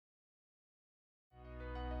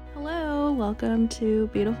Hello, welcome to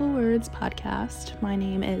Beautiful Words podcast. My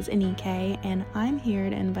name is Anike, and I'm here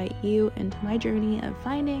to invite you into my journey of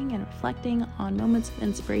finding and reflecting on moments of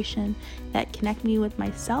inspiration that connect me with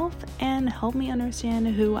myself and help me understand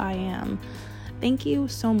who I am. Thank you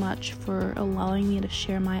so much for allowing me to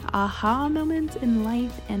share my aha moments in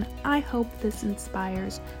life, and I hope this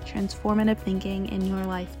inspires transformative thinking in your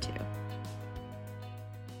life too.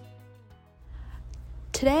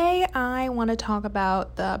 Today, I want to talk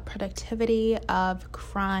about the productivity of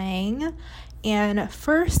crying. And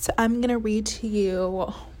first, I'm going to read to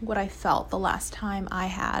you what I felt the last time I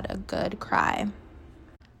had a good cry.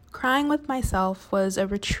 Crying with myself was a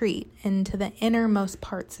retreat into the innermost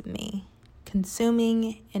parts of me,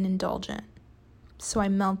 consuming and indulgent. So I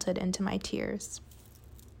melted into my tears.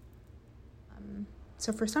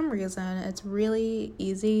 So for some reason, it's really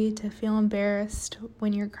easy to feel embarrassed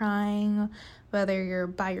when you're crying, whether you're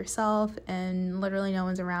by yourself and literally no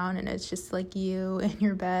one's around and it's just like you in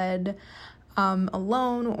your bed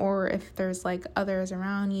alone, or if there's like others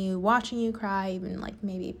around you watching you cry, even like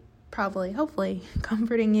maybe probably hopefully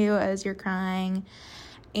comforting you as you're crying.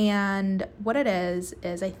 And what it is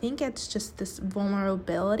I think it's just this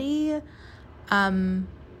vulnerability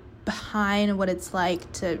behind what it's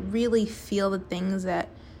like to really feel the things that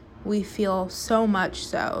we feel, so much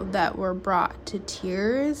so that we're brought to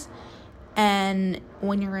tears. And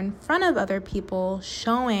when you're in front of other people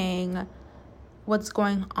showing what's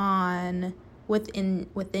going on within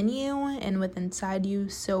you and inside you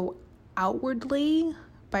so outwardly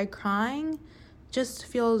by crying, just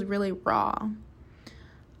feels really raw.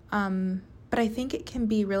 But I think it can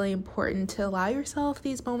be really important to allow yourself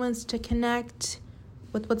these moments to connect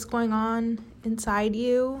with what's going on inside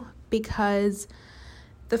you, because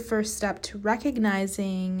the first step to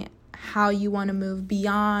recognizing how you want to move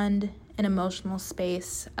beyond an emotional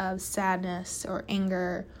space of sadness or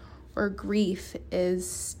anger or grief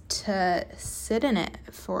is to sit in it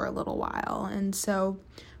for a little while. And so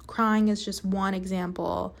crying is just one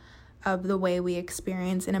example of the way we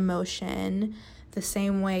experience an emotion. The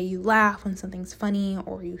same way you laugh when something's funny,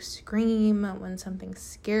 or you scream when something's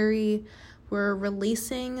scary. We're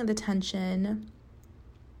releasing the tension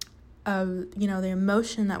of, the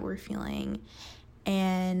emotion that we're feeling.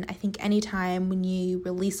 And I think anytime when you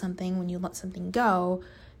release something, when you let something go,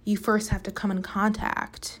 you first have to come in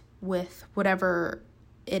contact with whatever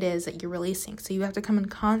it is that you're releasing. So you have to come in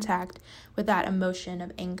contact with that emotion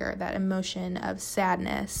of anger, that emotion of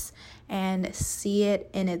sadness, and see it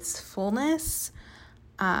in its fullness.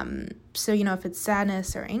 So, if it's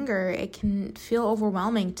sadness or anger, it can feel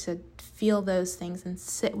overwhelming to feel those things and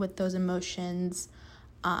sit with those emotions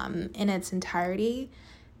in its entirety,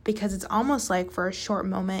 because it's almost like for a short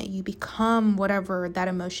moment you become whatever that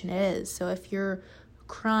emotion is. So if you're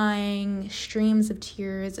crying streams of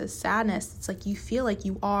tears of sadness, it's like you feel like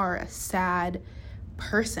you are a sad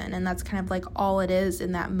person, and that's kind of like all it is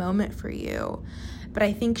in that moment for you. But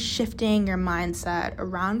I think shifting your mindset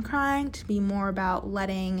around crying to be more about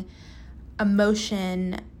letting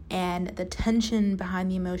emotion and the tension behind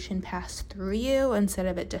the emotion pass through you instead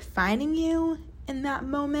of it defining you in that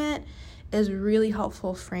moment is really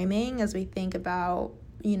helpful framing as we think about,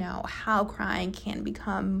 how crying can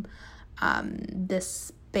become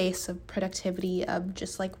this space of productivity, of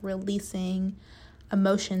just like releasing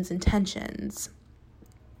emotions and tensions.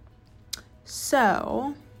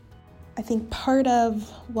 So I think part of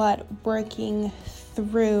what working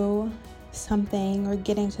through something or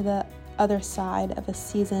getting to the other side of a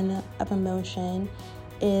season of emotion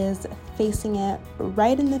is facing it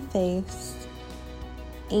right in the face.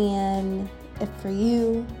 And if for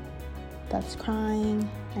you that's crying,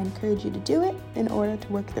 I encourage you to do it in order to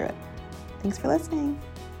work through it. Thanks for listening.